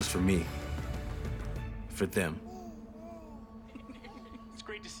for me. For them. It's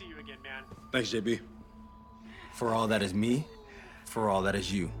great to see you again, man. Thanks, JB. For all that is me, for all that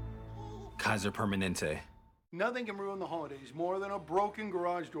is you. Kaiser Permanente. Nothing can ruin the holidays more than a broken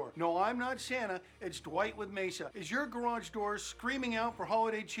garage door. No, I'm not Santa, it's Dwight with Mesa. Is your garage door screaming out for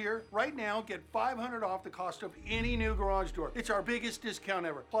holiday cheer? Right now, get $500 off the cost of any new garage door. It's our biggest discount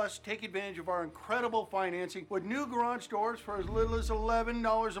ever. Plus, take advantage of our incredible financing with new garage doors for as little as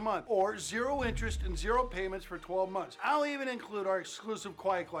 $11 a month, or 0 interest and 0 payments for 12 months. I'll even include our exclusive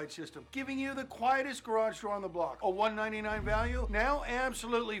Quiet Light system, giving you the quietest garage door on the block. A $199 value, now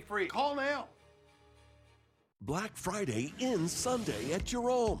absolutely free. Call now. Black Friday ends Sunday at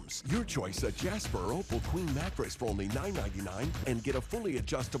Jerome's. Your choice of Jasper Opal Queen mattress for only $9.99 and get a fully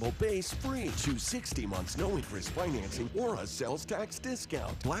adjustable base free. Choose 60 months no interest financing or a sales tax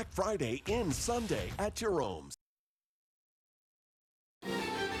discount. Black Friday ends Sunday at Jerome's.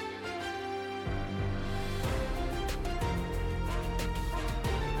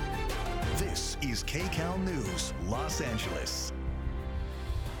 This is KCAL News, Los Angeles.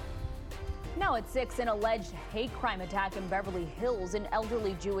 Now at 6, an alleged hate crime attack in Beverly Hills. An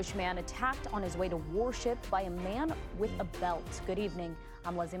elderly Jewish man attacked on his way to worship by a man with a belt. Good evening.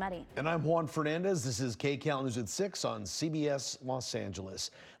 I'm Leslie Marin. And I'm Juan Fernandez. This is KCAL News at 6 on CBS Los Angeles.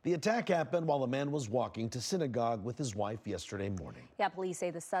 The attack happened while the man was walking to synagogue with his wife yesterday morning. Yeah, police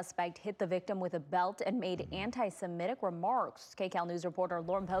say the suspect hit the victim with a belt and made anti-Semitic remarks. KCAL News reporter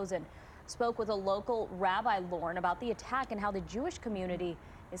Lauren Posen spoke with a local rabbi, Lauren, about the attack and how the Jewish community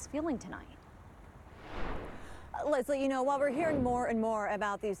is feeling tonight. Leslie, you know, while we're hearing more and more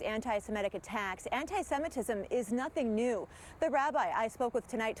about these anti-Semitic attacks, anti-Semitism is nothing new. The rabbi I spoke with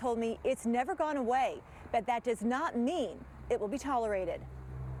tonight told me it's never gone away, but that does not mean it will be tolerated.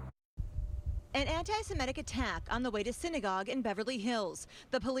 An anti-Semitic attack on the way to synagogue in Beverly Hills.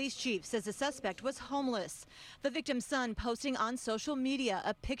 The police chief says the suspect was homeless. The victim's son posting on social media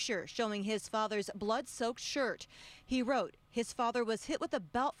a picture showing his father's blood-soaked shirt. He wrote, his father was hit with a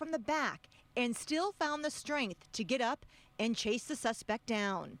belt from the back and still found the strength to get up and chase the suspect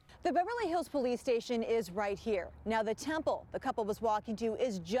down. The Beverly Hills police station is right here. Now the temple the couple was walking to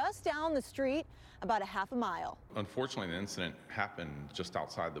is just down the street, about a half a mile. Unfortunately, the incident happened just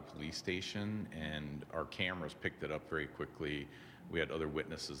outside the police station, and our cameras picked it up very quickly. We had other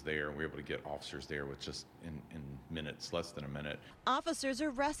witnesses there, and we were able to get officers there with just in minutes, less than a minute. Officers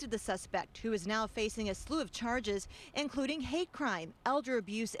arrested the suspect, who is now facing a slew of charges, including hate crime, elder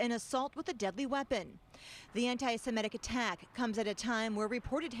abuse, and assault with a deadly weapon. The anti-Semitic attack comes at a time where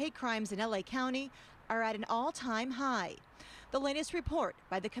reported hate crimes in LA County are at an all-time high. The latest report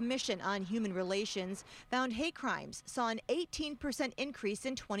by the Commission on Human Relations found hate crimes saw an 18% increase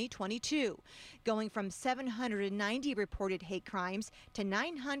in 2022, going from 790 reported hate crimes to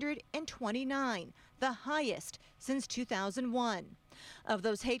 929, the highest since 2001. Of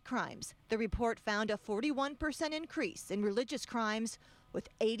those hate crimes, the report found a 41% increase in religious crimes, with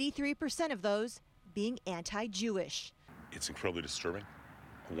 83% of those being anti-Jewish. It's incredibly disturbing.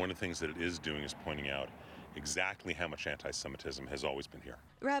 One of the things that it is doing is pointing out exactly how much anti-Semitism has always been here.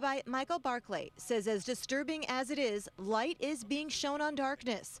 Rabbi Michael Barclay says as disturbing as it is, light is being shown on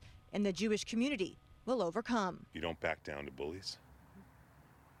darkness, and the Jewish community will overcome. You don't back down to bullies.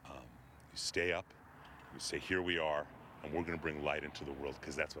 You stay up, you say, here we are, and we're going to bring light into the world,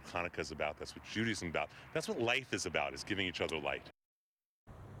 because that's what Hanukkah is about, that's what Judaism is about, that's what life is about, is giving each other light.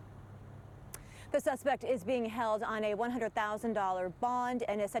 The suspect is being held on a $100,000 bond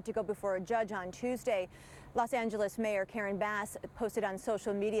and is set to go before a judge on Tuesday. Los Angeles Mayor Karen Bass posted on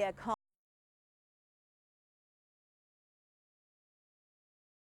social media calling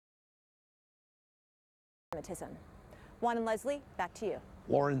anti-Semitism. Juan and Leslie, back to you.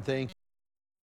 Lauren, thank you.